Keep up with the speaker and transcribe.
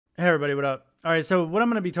Hey everybody, what up? All right, so what I'm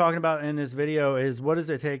going to be talking about in this video is what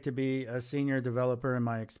does it take to be a senior developer in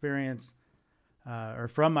my experience, or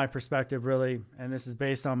from my perspective really, and this is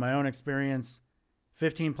based on my own experience,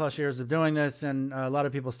 15 plus years of doing this, and a lot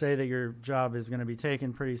of people say that your job is going to be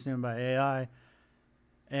taken pretty soon by AI,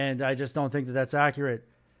 and I just don't think that that's accurate.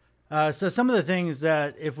 So some of the things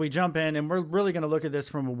that if we jump in, and we're really going to look at this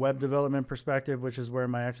from a web development perspective, which is where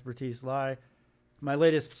my expertise lie. My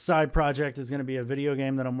latest side project is going to be a video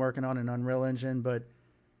game that I'm working on in Unreal Engine, but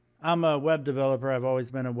I'm a web developer. I've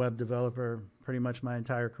always been a web developer pretty much my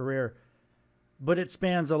entire career, but it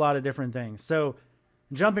spans a lot of different things. So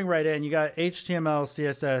jumping right in, you got HTML,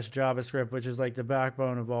 CSS, JavaScript, which is like the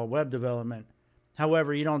backbone of all web development.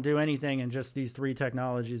 However, you don't do anything in just these three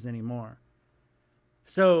technologies anymore.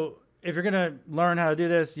 So if you're going to learn how to do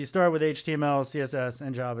this, you start with HTML, CSS,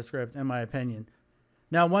 and JavaScript, in my opinion.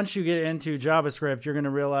 Now, once you get into JavaScript, you're going to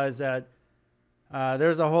realize that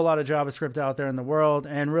there's a whole lot of JavaScript out there in the world,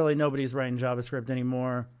 and really nobody's writing JavaScript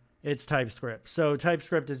anymore. It's TypeScript. So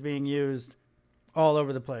TypeScript is being used all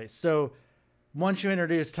over the place. So once you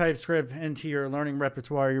introduce TypeScript into your learning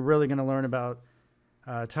repertoire, you're really going to learn about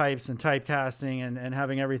types and typecasting and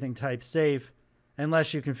having everything type safe,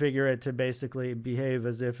 unless you configure it to basically behave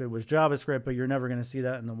as if it was JavaScript, but you're never going to see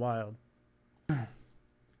that in the wild.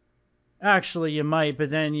 Actually, you might,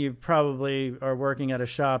 but then you probably are working at a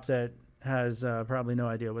shop that has probably no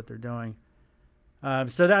idea what they're doing.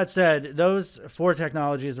 So that said, those four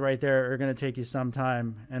technologies right there are going to take you some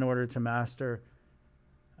time in order to master.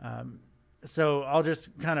 So I'll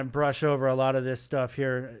just kind of brush over a lot of this stuff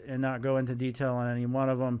here and not go into detail on any one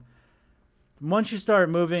of them. Once you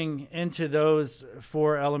start moving into those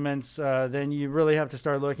four elements, then you really have to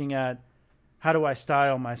start looking at how do I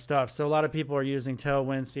style my stuff? So a lot of people are using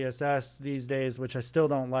Tailwind CSS these days, which I still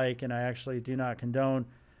don't like, and I actually do not condone.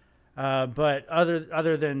 But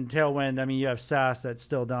other than Tailwind, I mean, you have Sass that's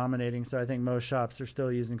still dominating. So I think most shops are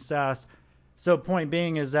still using Sass. So point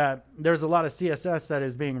being is that there's a lot of CSS that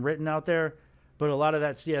is being written out there, but a lot of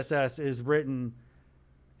that CSS is written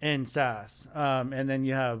in Sass. And then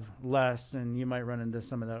you have less, and you might run into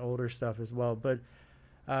some of that older stuff as well. But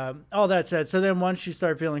all that said, so then once you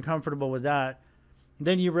start feeling comfortable with that,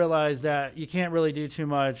 then you realize that you can't really do too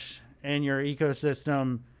much in your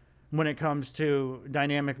ecosystem when it comes to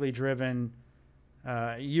dynamically driven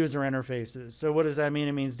user interfaces. So what does that mean?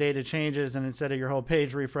 It means data changes, and instead of your whole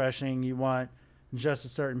page refreshing, you want just a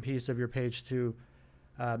certain piece of your page to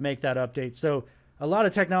make that update. So a lot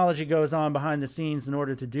of technology goes on behind the scenes in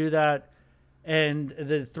order to do that. And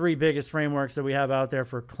the three biggest frameworks that we have out there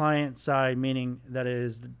for client side, meaning that it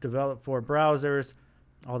is developed for browsers,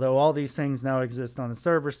 although all these things now exist on the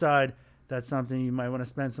server side, that's something you might want to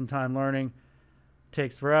spend some time learning.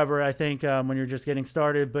 Takes forever, I think, when you're just getting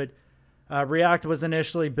started. But React was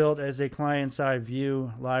initially built as a client-side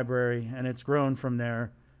Vue library, and it's grown from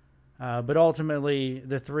there. But ultimately,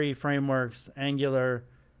 the three frameworks, Angular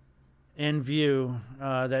and Vue,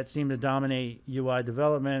 that seem to dominate UI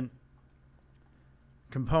development,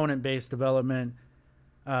 component-based development,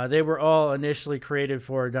 they were all initially created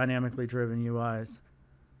for dynamically driven UIs.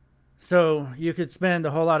 So you could spend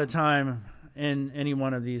a whole lot of time in any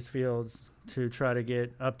one of these fields to try to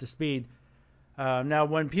get up to speed. Now,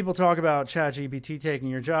 when people talk about ChatGPT taking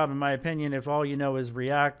your job, in my opinion, if all you know is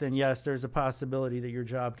React, then yes, there's a possibility that your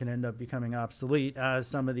job can end up becoming obsolete as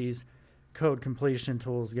some of these code completion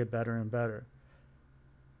tools get better and better.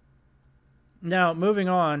 Now, moving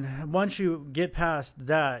on, once you get past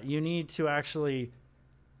that, you need to actually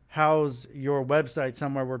house your website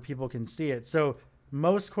somewhere where people can see it. So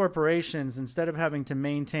most corporations, instead of having to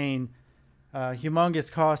maintain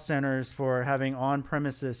humongous cost centers for having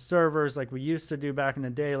on-premises servers like we used to do back in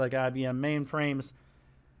the day, like IBM mainframes,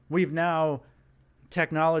 we've now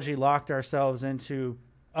technology locked ourselves into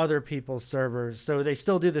other people's servers. So they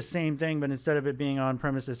still do the same thing, but instead of it being on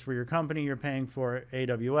premises for your company, you're paying for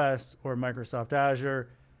AWS or Microsoft Azure,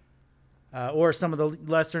 or some of the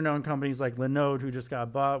lesser known companies like Linode, who just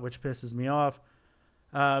got bought, which pisses me off.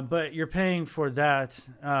 But you're paying for that,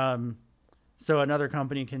 so another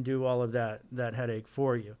company can do all of that headache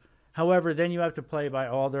for you. However, then you have to play by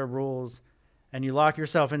all their rules, and you lock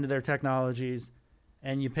yourself into their technologies,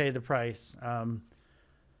 and you pay the price.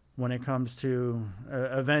 When it comes to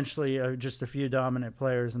eventually just a few dominant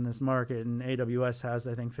players in this market, and AWS has,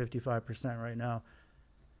 I think, 55% right now.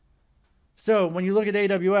 So when you look at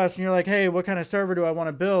AWS and you're like, hey, what kind of server do I want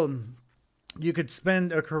to build? You could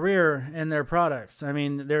spend a career in their products. I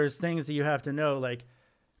mean, there's things that you have to know, like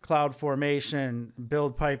cloud formation,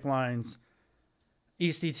 build pipelines,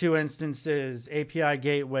 EC2 instances, API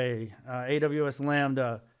gateway, AWS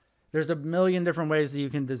Lambda. There's a million different ways that you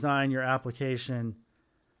can design your application,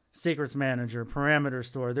 secrets manager, parameter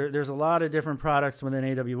store. There's a lot of different products within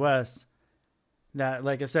AWS that,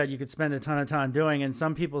 like I said, you could spend a ton of time doing. And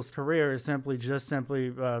some people's career is simply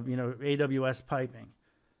AWS piping.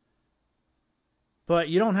 But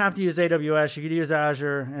you don't have to use AWS. You could use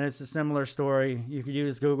Azure, and it's a similar story. You could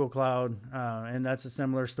use Google Cloud, and that's a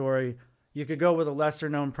similar story. You could go with a lesser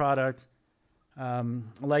known product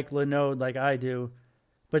like Linode, like I do.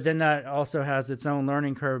 But then that also has its own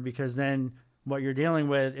learning curve, because then what you're dealing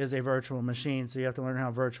with is a virtual machine. So you have to learn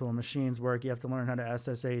how virtual machines work. You have to learn how to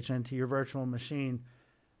SSH into your virtual machine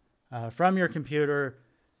from your computer.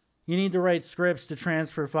 You need to write scripts to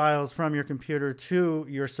transfer files from your computer to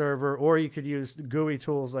your server, or you could use GUI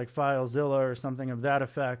tools like FileZilla or something of that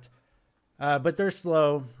effect. But they're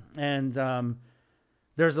slow, and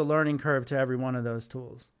there's a learning curve to every one of those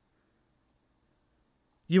tools.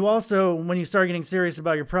 You also, when you start getting serious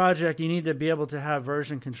about your project, you need to be able to have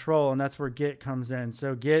version control, and that's where Git comes in.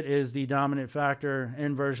 So Git is the dominant factor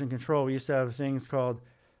in version control. We used to have things called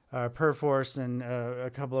Perforce and a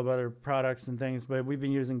couple of other products and things, but we've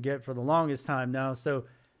been using Git for the longest time now. So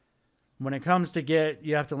when it comes to Git,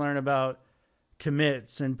 you have to learn about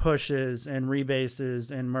commits and pushes and rebases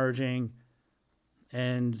and merging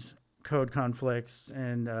and code conflicts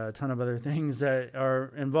and a ton of other things that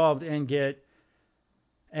are involved in Git.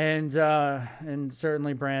 And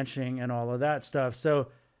certainly branching and all of that stuff. So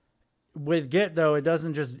with Git, though, it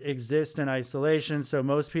doesn't just exist in isolation. So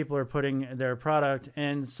most people are putting their product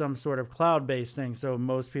in some sort of cloud-based thing. So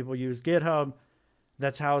most people use GitHub.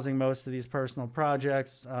 That's housing most of these personal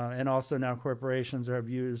projects. And also now corporations have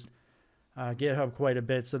used GitHub quite a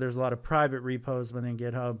bit. So there's a lot of private repos within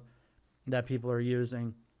GitHub that people are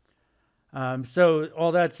using. So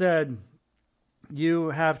all that said,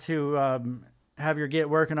 you have to have your Git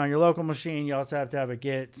working on your local machine. You also have to have a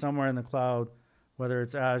Git somewhere in the cloud, whether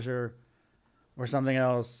it's Azure or something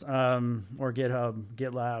else, or GitHub,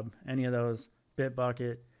 GitLab, any of those,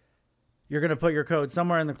 Bitbucket. You're going to put your code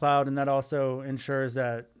somewhere in the cloud, and that also ensures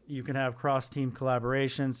that you can have cross-team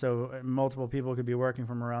collaboration, so multiple people could be working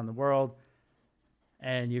from around the world,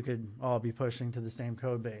 and you could all be pushing to the same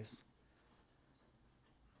code base.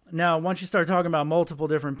 Now, once you start talking about multiple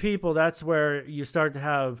different people, that's where you start to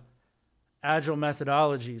have agile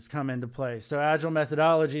methodologies come into play. So agile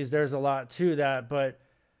methodologies, there's a lot to that, but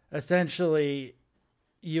essentially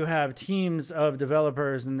you have teams of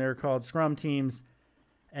developers, and they're called Scrum teams.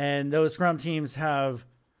 And those Scrum teams have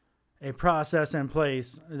a process in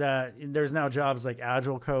place that there's now jobs like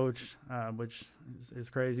Agile Coach, which is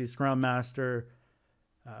crazy, Scrum Master,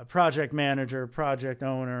 Project Manager, Project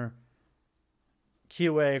Owner,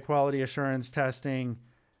 QA, Quality Assurance Testing,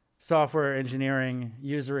 software engineering,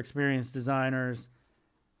 user experience designers.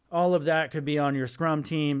 All of that could be on your Scrum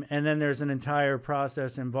team. And then there's an entire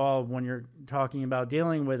process involved when you're talking about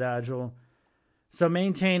dealing with Agile. So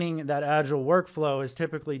maintaining that Agile workflow is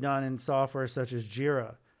typically done in software such as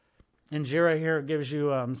Jira. And Jira here gives you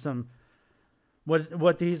some,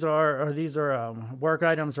 what these are work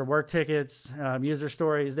items or work tickets, user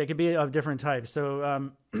stories. They could be of different types.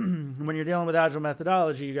 So when you're dealing with Agile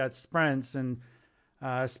methodology, you got sprints, and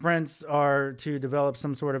sprints are to develop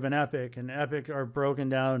some sort of an epic, and epic are broken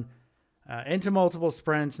down into multiple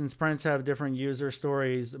sprints, and sprints have different user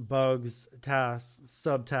stories, bugs, tasks,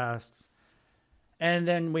 subtasks. And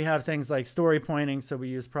then we have things like story pointing. So we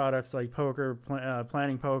use products like Poker,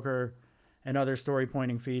 Planning Poker, and other story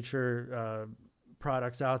pointing feature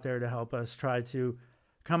products out there to help us try to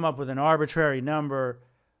come up with an arbitrary number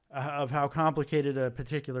of how complicated a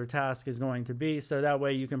particular task is going to be. So that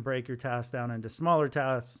way you can break your task down into smaller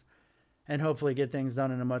tasks and hopefully get things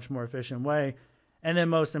done in a much more efficient way. And then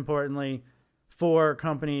most importantly, for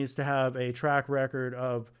companies to have a track record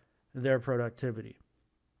of their productivity.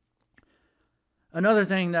 Another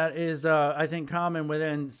thing that is, I think, common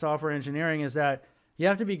within software engineering is that you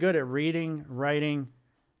have to be good at reading, writing,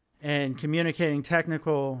 and communicating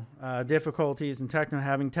technical difficulties and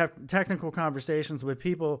having technical conversations with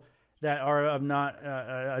people that are of not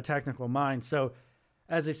a technical mind. So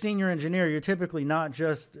as a senior engineer, you're typically not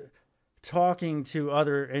just talking to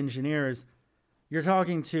other engineers. You're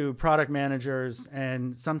talking to product managers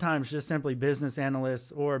and sometimes just simply business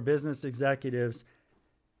analysts or business executives.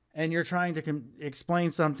 And you're trying to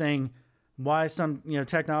explain something, why some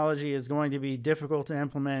technology is going to be difficult to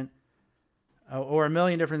implement, or a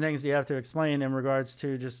million different things you have to explain in regards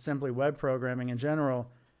to just simply web programming in general.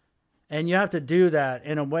 And you have to do that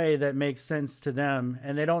in a way that makes sense to them.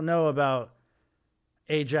 And they don't know about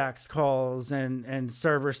AJAX calls and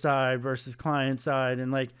server side versus client side.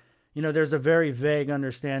 And there's a very vague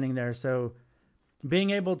understanding there. So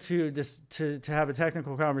being able to have a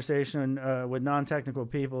technical conversation with non-technical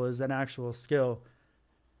people is an actual skill.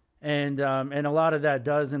 And a lot of that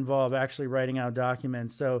does involve actually writing out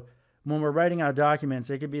documents. So when we're writing out documents,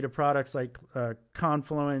 it could be to products like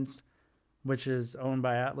Confluence, which is owned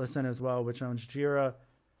by Atlassian as well, which owns Jira.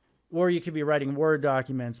 Or you could be writing Word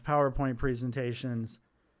documents, PowerPoint presentations,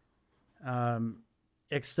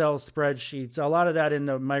 Excel spreadsheets, a lot of that in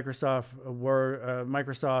the Microsoft Word,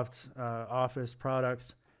 Microsoft Office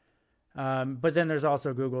products. But then there's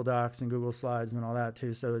also Google Docs and Google Slides and all that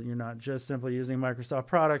too. So you're not just simply using Microsoft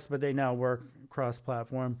products, but they now work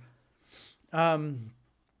cross-platform.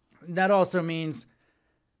 That also means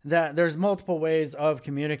that there's multiple ways of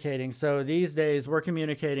communicating. So these days we're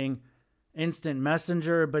communicating instant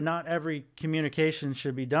messenger, but not every communication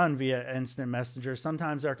should be done via instant messenger.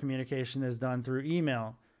 Sometimes our communication is done through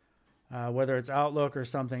email, whether it's Outlook or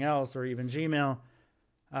something else, or even Gmail.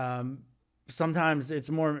 Sometimes it's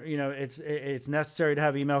more, it's necessary to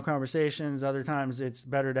have email conversations. Other times it's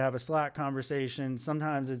better to have a Slack conversation.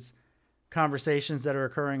 Sometimes it's conversations that are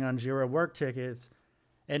occurring on Jira work tickets,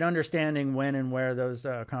 and understanding when and where those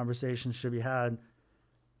conversations should be had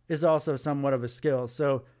is also somewhat of a skill.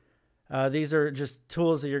 So these are just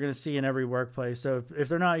tools that you're going to see in every workplace. So if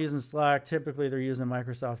they're not using Slack, typically they're using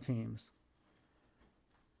Microsoft Teams.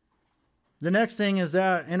 The next thing is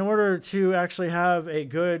that in order to actually have a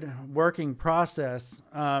good working process,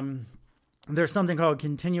 there's something called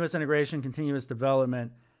continuous integration, continuous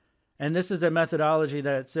development. And this is a methodology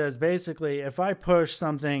that says basically if I push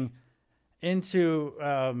something into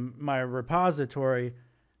my repository,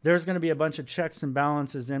 there's going to be a bunch of checks and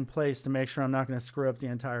balances in place to make sure I'm not going to screw up the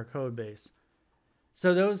entire code base.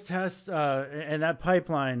 So those tests and that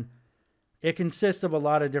pipeline, it consists of a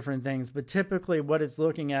lot of different things, but typically what it's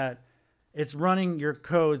looking at, it's running your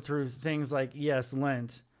code through things like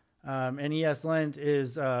ESLint. And ESLint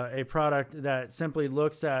is a product that simply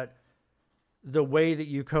looks at the way that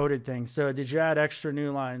you coded things. So did you add extra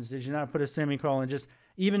new lines? Did you not put a semicolon? Just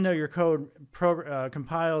even though your code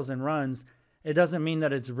compiles and runs, it doesn't mean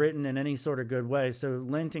that it's written in any sort of good way. So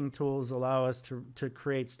linting tools allow us to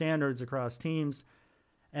create standards across teams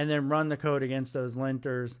and then run the code against those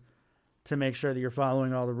linters to make sure that you're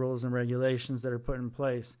following all the rules and regulations that are put in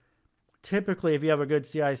place. Typically, if you have a good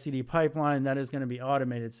CI/CD pipeline, that is going to be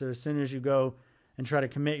automated. So as soon as you go and try to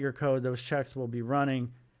commit your code, those checks will be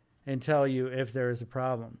running and tell you if there is a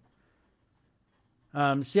problem.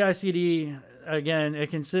 CI/CD, again,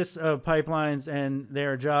 it consists of pipelines and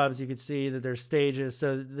their jobs. You can see that there's stages.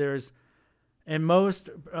 So there's, in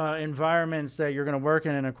most environments that you're going to work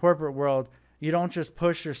in a corporate world, you don't just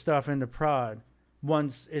push your stuff into prod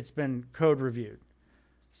once it's been code reviewed.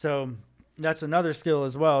 So that's another skill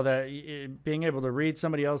as well, that being able to read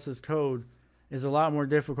somebody else's code is a lot more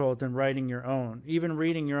difficult than writing your own. Even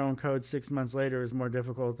reading your own code 6 months later is more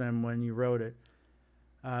difficult than when you wrote it.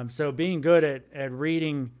 So being good at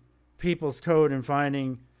reading people's code and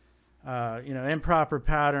finding improper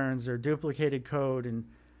patterns or duplicated code and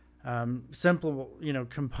simple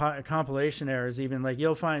compilation errors, even like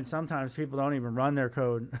you'll find sometimes people don't even run their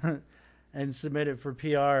code and submit it for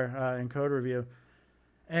PR and code review.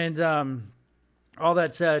 And all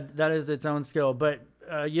that said, that is its own skill. But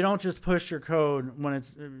you don't just push your code when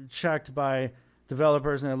it's checked by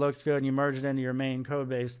developers and it looks good and you merge it into your main code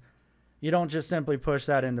base. You don't just simply push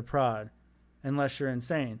that into prod unless you're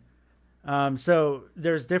insane. So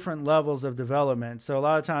there's different levels of development. So a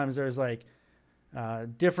lot of times there's like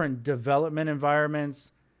different development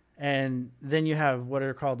environments, and then you have what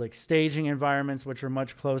are called like staging environments, which are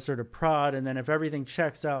much closer to prod. And then if everything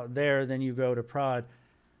checks out there, then you go to prod.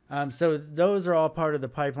 So those are all part of the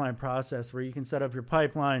pipeline process where you can set up your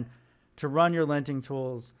pipeline to run your linting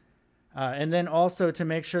tools, and then also to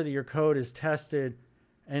make sure that your code is tested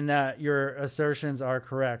and that your assertions are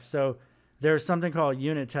correct. So there's something called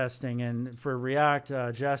unit testing, and for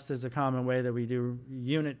React, Jest is a common way that we do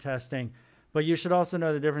unit testing. But you should also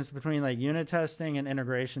know the difference between like unit testing and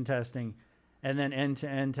integration testing, and then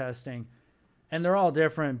end-to-end testing. And they're all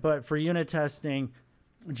different, but for unit testing,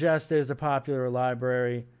 Jest is a popular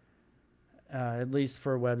library, at least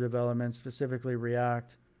for web development, specifically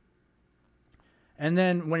React. And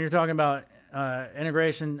then when you're talking about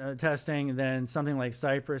integration testing, then something like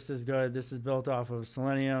Cypress is good. This is built off of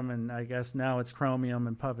Selenium, and I guess now it's Chromium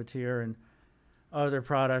and Puppeteer and other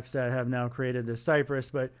products that have now created this Cypress.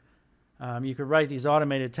 But you could write these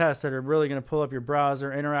automated tests that are really going to pull up your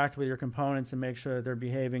browser, interact with your components, and make sure that they're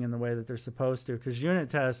behaving in the way that they're supposed to. Because unit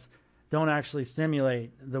tests don't actually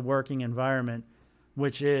simulate the working environment,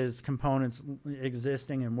 which is components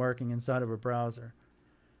existing and working inside of a browser.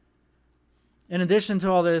 In addition to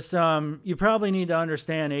all this, you probably need to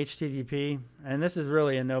understand HTTP, and this is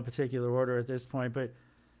really in no particular order at this point, but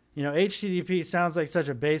HTTP sounds like such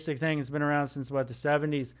a basic thing. It's been around since the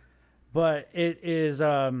 70s, but it is,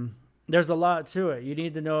 there's a lot to it. You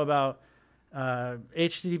need to know about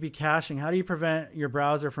HTTP caching. How do you prevent your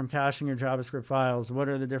browser from caching your JavaScript files? What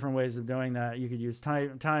are the different ways of doing that? You could use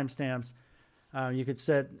timestamps. You could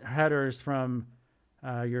set headers from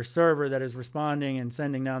your server that is responding and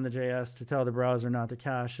sending down the JS to tell the browser not to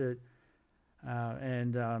cache it.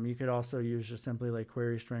 And you could also use just simply like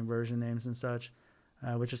query string version names and such,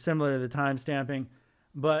 which is similar to the timestamping.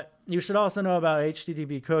 But you should also know about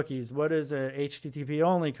HTTP cookies. What is a HTTP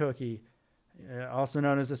only cookie? Also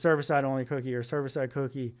known as a server-side only cookie or server-side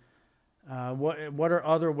cookie. What are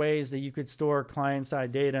other ways that you could store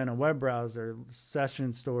client-side data in a web browser?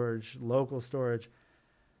 Session storage, local storage.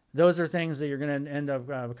 Those are things that you're going to end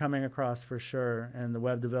up coming across for sure in the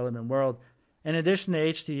web development world. In addition to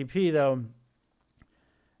HTTP, though,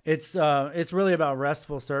 it's really about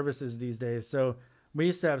RESTful services these days. So we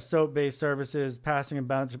used to have SOAP-based services passing a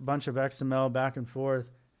bunch of XML back and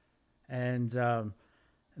forth, and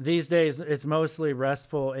these days, it's mostly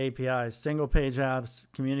RESTful APIs, single-page apps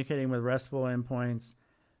communicating with RESTful endpoints.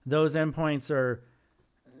 Those endpoints are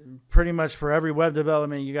pretty much for every web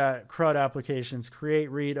development. You got CRUD applications, create,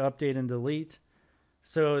 read, update, and delete.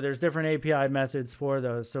 So there's different API methods for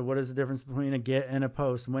those. So what is the difference between a GET and a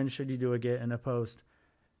POST? When should you do a GET and a POST?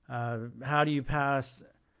 How do you pass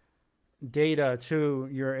data to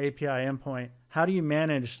your API endpoint? How do you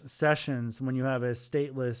manage sessions when you have a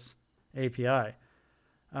stateless API?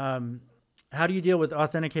 How do you deal with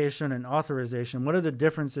authentication and authorization? What are the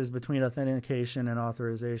differences between authentication and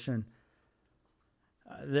authorization?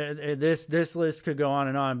 This list could go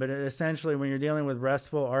on, but essentially when you're dealing with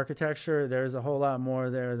RESTful architecture, there's a whole lot more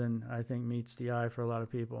there than I think meets the eye for a lot of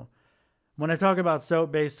people. When I talk about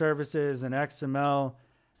SOAP-based services and XML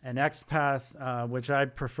and XPath, which I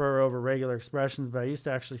prefer over regular expressions, but I used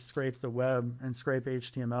to actually scrape the web and scrape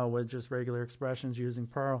HTML with just regular expressions using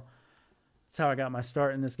Perl. That's how I got my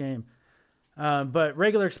start in this game. But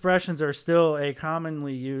regular expressions are still a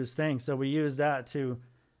commonly used thing. So we use that to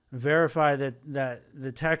verify that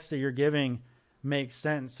the text that you're giving makes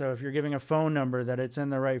sense. So if you're giving a phone number, that it's in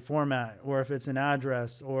the right format, or if it's an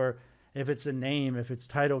address, or if it's a name, if it's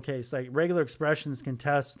title case. Like regular expressions can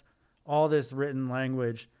test all this written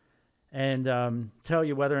language and tell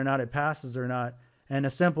you whether or not it passes or not. And a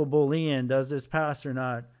simple Boolean, does this pass or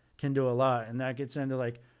not, can do a lot. And that gets into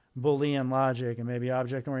like Boolean logic and maybe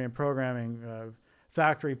object-oriented programming,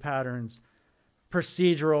 factory patterns,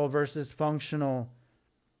 procedural versus functional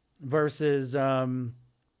versus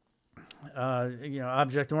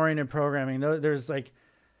object-oriented programming. There's like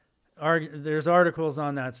there's articles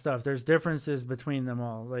on that stuff. There's differences between them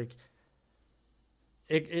all. Like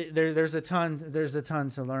there's a ton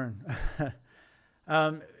to learn.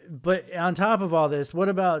 But on top of all this, what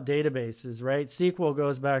about databases, right? SQL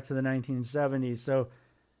goes back to the 1970s. So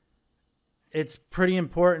it's pretty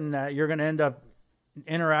important that you're going to end up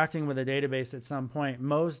interacting with a database at some point.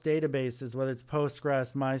 Most databases, whether it's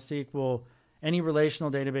Postgres, MySQL, any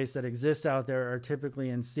relational database that exists out there are typically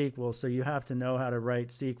in SQL. So you have to know how to write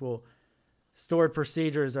SQL. Stored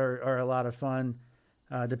procedures are a lot of fun,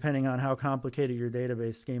 depending on how complicated your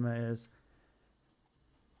database schema is.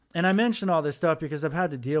 And I mention all this stuff because I've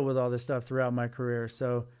had to deal with all this stuff throughout my career.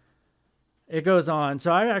 So it goes on.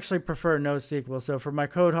 So I actually prefer NoSQL. So for my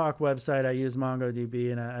CodeHawk website, I use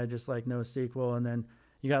MongoDB, and I just like NoSQL. And then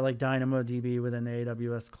you got like DynamoDB within the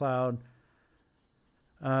AWS cloud.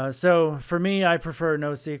 So for me, I prefer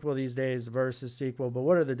NoSQL these days versus SQL. But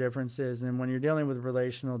what are the differences? And when you're dealing with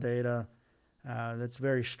relational data, that's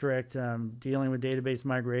very strict. Dealing with database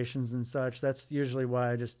migrations and such, that's usually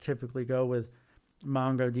why I just typically go with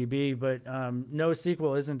MongoDB. But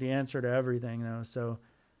NoSQL isn't the answer to everything, though. So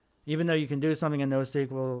even though you can do something in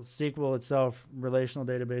NoSQL, SQL itself, relational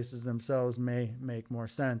databases themselves may make more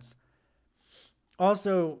sense.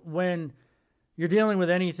 Also, when you're dealing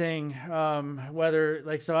with anything, whether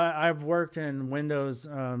like, so I've worked in Windows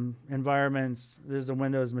environments. This is a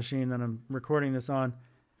Windows machine that I'm recording this on.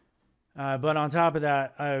 But on top of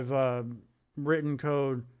that, I've written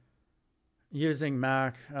code using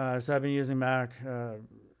Mac. So I've been using Mac,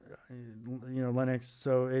 Linux.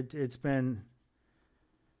 So it's been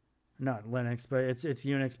not Linux, but it's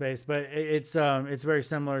Unix based. But it's very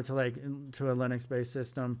similar to a Linux based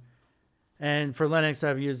system. And for Linux,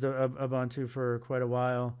 I've used Ubuntu for quite a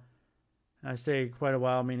while. I say quite a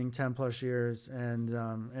while, meaning 10 plus years. And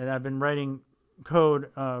I've been writing code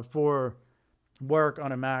for work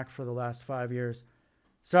on a Mac for the last 5 years.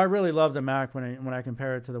 So I really love the Mac when I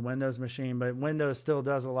compare it to the Windows machine, but Windows still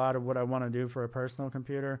does a lot of what I want to do for a personal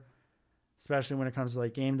computer, especially when it comes to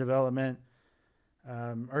like game development,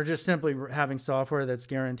 or just simply having software that's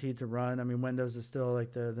guaranteed to run. I mean, Windows is still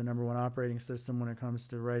like the number one operating system when it comes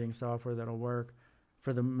to writing software that'll work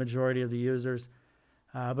for the majority of the users.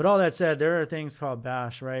 But all that said, there are things called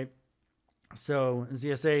Bash, right? So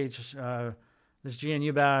ZSH, this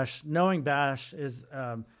GNU Bash, knowing Bash is,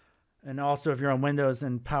 and also if you're on Windows,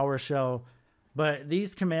 and PowerShell. But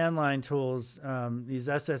these command line tools, these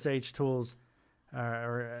SSH tools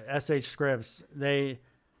or SH scripts, they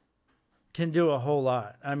can do a whole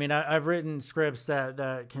lot. I mean, I've written scripts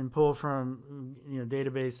that can pull from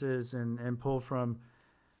databases and pull from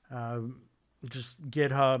just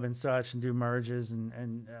GitHub and such, and do merges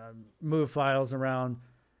and move files around,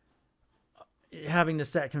 having to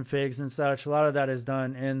set configs and such. A lot of that is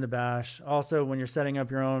done in the Bash. Also, when you're setting up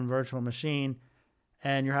your own virtual machine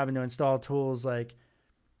and you're having to install tools like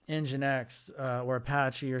Nginx or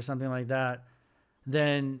Apache or something like that,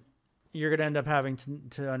 then you're going to end up having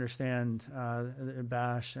to understand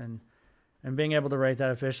Bash, and being able to write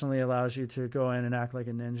that efficiently allows you to go in and act like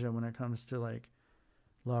a ninja when it comes to like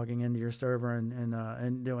logging into your server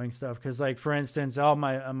and doing stuff. Because like, for instance, all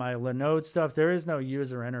my Linode stuff, there is no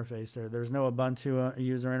user interface there. There's no Ubuntu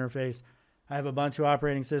user interface. I have Ubuntu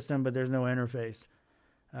operating system, but there's no interface,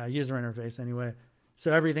 user interface anyway.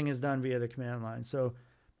 So everything is done via the command line. So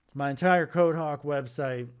my entire CodeHawk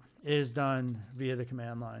website is done via the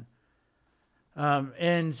command line.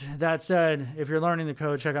 And that said, if you're learning the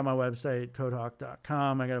code, check out my website,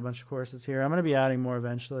 codehawk.com. I got a bunch of courses here. I'm going to be adding more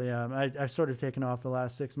eventually. I've sort of taken off the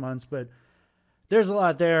last 6 months, but there's a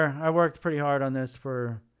lot there. I worked pretty hard on this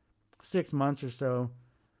for 6 months or so,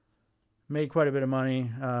 made quite a bit of money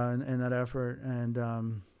in that effort.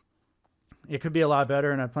 And it could be a lot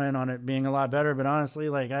better, and I plan on it being a lot better. But honestly,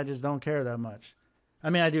 like, I just don't care that much. I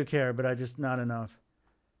mean, I do care, but I just not enough.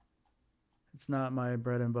 It's not my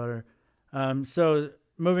bread and butter. So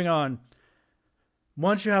moving on,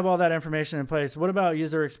 once you have all that information in place, what about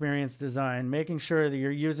user experience design? Making sure that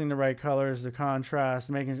you're using the right colors, the contrast,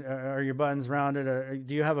 are your buttons rounded? Or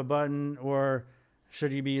do you have a button, or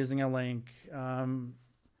should you be using a link?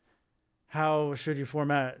 How should you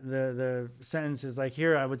format the sentences? Like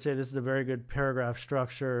here, I would say this is a very good paragraph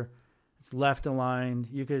structure. It's left aligned.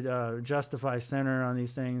 You could justify center on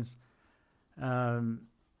these things.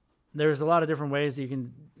 There's a lot of different ways that you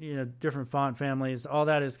can, different font families. All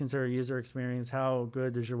that is considered user experience. How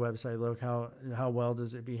good does your website look? How well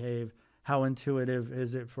does it behave? How intuitive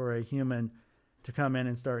is it for a human to come in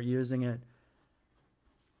and start using it?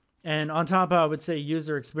 And on top of, I would say,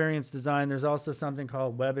 user experience design, there's also something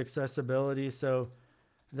called web accessibility. So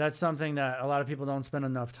that's something that a lot of people don't spend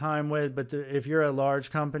enough time with. But if you're a large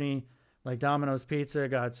company like Domino's Pizza,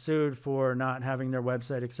 got sued for not having their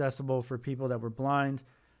website accessible for people that were blind.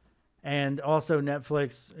 And also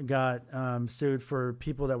Netflix got sued for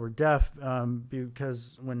people that were deaf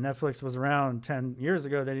because when Netflix was around 10 years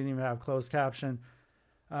ago, they didn't even have closed caption.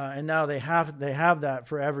 And now they have that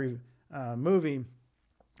for every movie.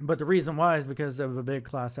 But the reason why is because of a big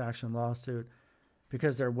class action lawsuit,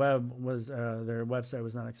 because their website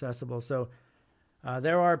was not accessible. So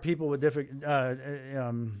there are people with different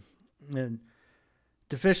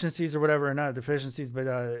deficiencies or whatever, not deficiencies, but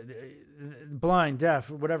blind, deaf,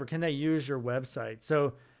 whatever. Can they use your website?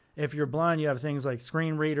 So if you're blind, you have things like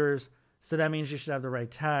screen readers. So that means you should have the right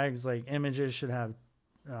tags, like images should have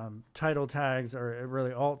title tags or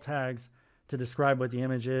really alt tags to describe what the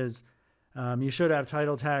image is. You should have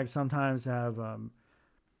title tags, sometimes have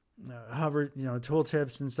hover,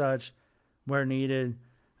 tooltips and such where needed.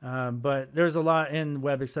 But there's a lot in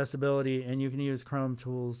web accessibility, and you can use Chrome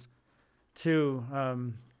tools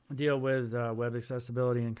to deal with web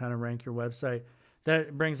accessibility and kind of rank your website.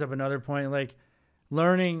 That brings up another point, like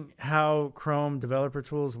learning how Chrome developer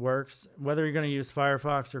tools works, whether you're going to use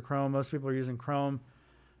Firefox or Chrome. Most people are using Chrome,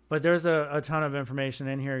 but there's a ton of information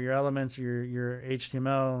in here, your elements, your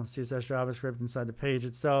HTML, CSS, JavaScript inside the page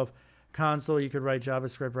itself. Console, you could write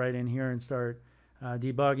JavaScript right in here and start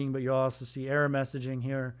debugging, but you'll also see error messaging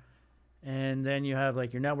here. And then you have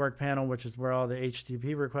like your network panel, which is where all the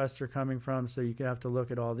HTTP requests are coming from. So you have to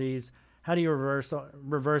look at all these. How do you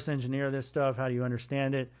reverse engineer this stuff? How do you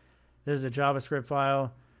understand it? This is a JavaScript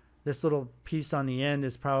file. This little piece on the end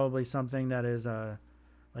is probably something that is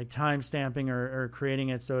like time stamping or creating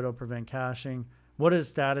it so it'll prevent caching. What is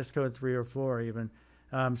status code 3 or 4 even?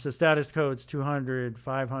 So status codes 200,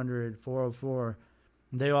 500, 404,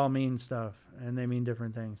 they all mean stuff and they mean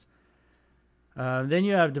different things. Then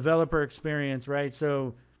you have developer experience, right?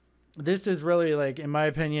 So this is really, like, in my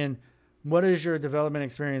opinion, what is your development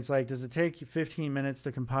experience like? Does it take you 15 minutes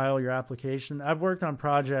to compile your application? I've worked on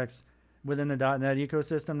projects within the .NET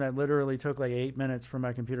ecosystem that literally took like 8 minutes for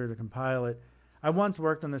my computer to compile it. I once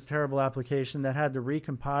worked on this terrible application that had to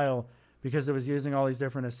recompile because it was using all these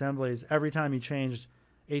different assemblies every time you changed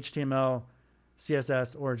HTML,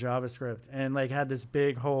 CSS, or JavaScript, and like had this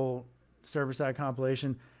big whole server-side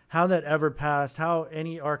compilation. How that ever passed, how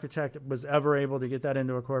any architect was ever able to get that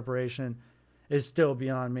into a corporation is still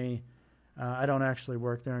beyond me. I don't actually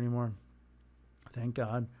work there anymore. Thank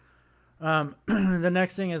God. The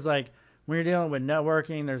next thing is like when you're dealing with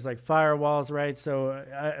networking, there's like firewalls, right? So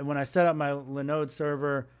when I set up my Linode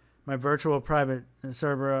server, my virtual private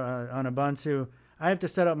server on Ubuntu, I have to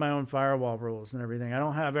set up my own firewall rules and everything. I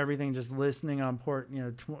don't have everything just listening on port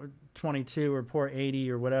 22 or port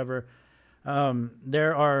 80 or whatever.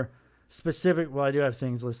 There are specific, well, I do have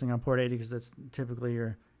things listening on port 80 because that's typically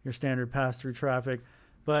your standard pass-through traffic.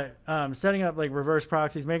 But setting up like reverse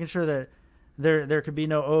proxies, making sure that there could be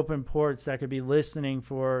no open ports that could be listening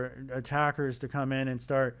for attackers to come in and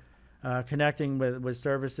start connecting with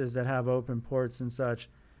services that have open ports and such.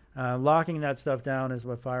 Locking that stuff down is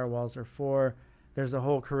what firewalls are for. There's a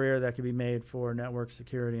whole career that could be made for network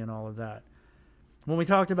security and all of that. When we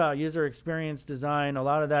talked about user experience design, a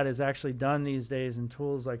lot of that is actually done these days in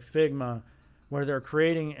tools like Figma, where they're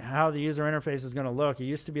creating how the user interface is going to look. It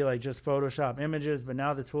used to be like just Photoshop images, but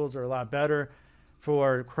now the tools are a lot better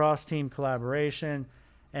for cross-team collaboration,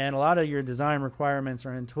 and a lot of your design requirements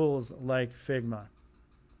are in tools like Figma.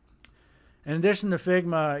 In addition to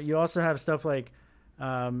Figma, you also have stuff like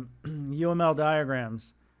UML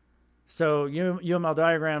diagrams. So UML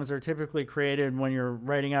diagrams are typically created when you're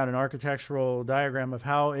writing out an architectural diagram of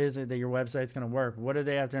how is it that your website's going to work. What do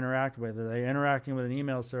they have to interact with? Are they interacting with an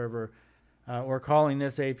email server or calling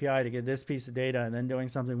this API to get this piece of data and then doing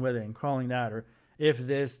something with it and calling that, or if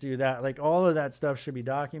this, do that. Like all of that stuff should be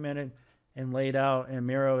documented and laid out, and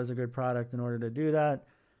Miro is a good product in order to do that.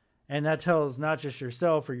 And that tells not just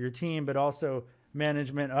yourself or your team, but also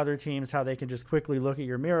management, other teams, how they can just quickly look at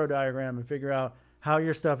your Miro diagram and figure out how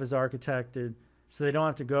your stuff is architected so they don't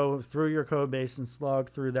have to go through your code base and slog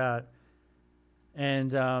through that.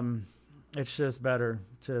 And it's just better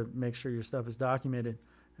to make sure your stuff is documented.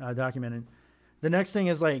 The next thing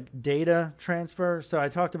is like data transfer. So I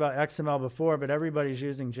talked about XML before, but everybody's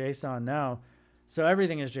using JSON now. So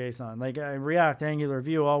everything is JSON. Like React, Angular,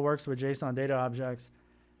 Vue all works with JSON data objects.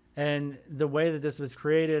 And the way that this was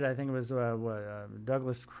created, I think it was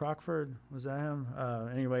Douglas Crockford, was that him?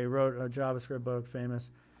 Anyway, he wrote a JavaScript book, famous.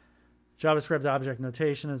 JavaScript object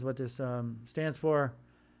notation is what this stands for.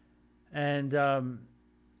 And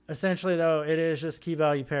essentially, though, it is just key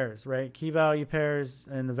value pairs, right? Key value pairs,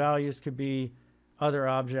 and the values could be other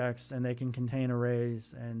objects, and they can contain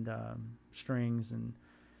arrays and strings. And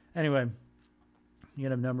anyway, you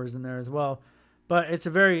can have numbers in there as well. But it's a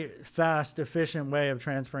very fast, efficient way of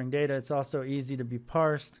transferring data. It's also easy to be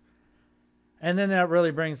parsed. And then that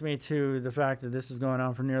really brings me to the fact that this is going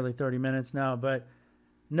on for nearly 30 minutes now. But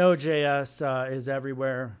Node.js is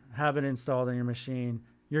everywhere. Have it installed on your machine.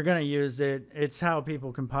 You're going to use it. It's how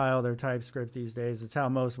people compile their TypeScript these days. It's how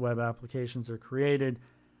most web applications are created.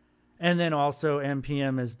 And then also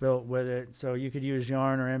NPM is built with it. So you could use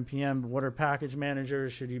Yarn or NPM. What are package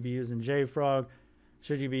managers? Should you be using JFrog?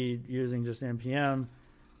 Should you be using just NPM?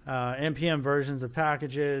 NPM versions of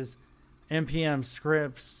packages, NPM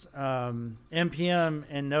scripts. NPM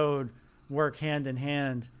and Node work hand in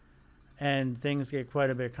hand, and things get quite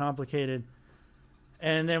a bit complicated.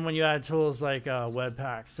 And then when you add tools like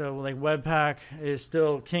Webpack. So like Webpack is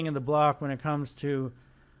still king of the block when it comes to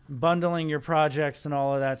bundling your projects and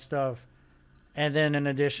all of that stuff. And then in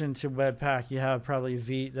addition to Webpack, you have probably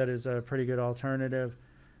Vite that is a pretty good alternative.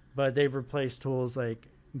 But they've replaced tools like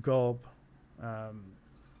Gulp,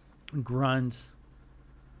 Grunt.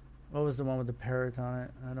 What was the one with the parrot on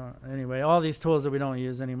it? Anyway, all these tools that we don't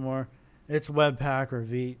use anymore. It's Webpack or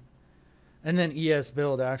Vite. And then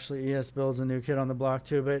ESBuild, actually. ESBuild's a new kid on the block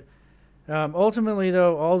too. But ultimately,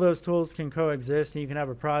 though, all those tools can coexist, and you can have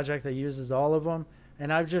a project that uses all of them.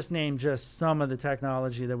 And I've just named just some of the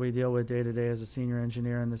technology that we deal with day to day as a senior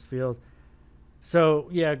engineer in this field. So,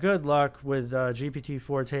 yeah, good luck with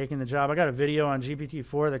GPT-4 taking the job. I got a video on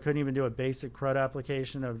GPT-4 that couldn't even do a basic CRUD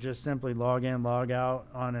application of just simply log in, log out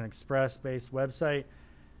on an Express-based website.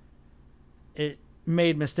 It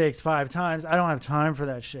made mistakes 5 times. I don't have time for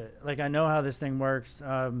that shit. Like, I know how this thing works.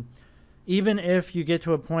 Even if you get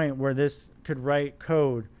to a point where this could write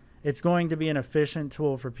code, it's going to be an efficient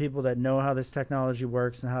tool for people that know how this technology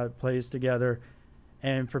works and how it plays together.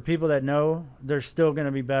 And for people that know, they're still going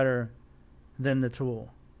to be better than the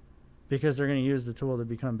tool, because they're going to use the tool to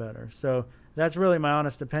become better. So that's really my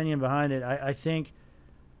honest opinion behind it. I think,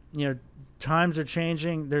 you know, times are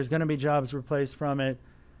changing. There's going to be jobs replaced from it.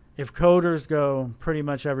 If coders go, pretty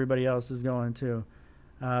much everybody else is going too.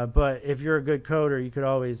 But if you're a good coder, you could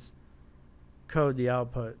always code the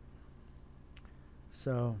output.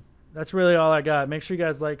 So that's really all I got. Make sure you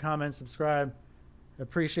guys like, comment, subscribe.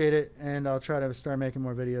 Appreciate it, and I'll try to start making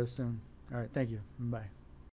more videos soon. All right, thank you. Bye.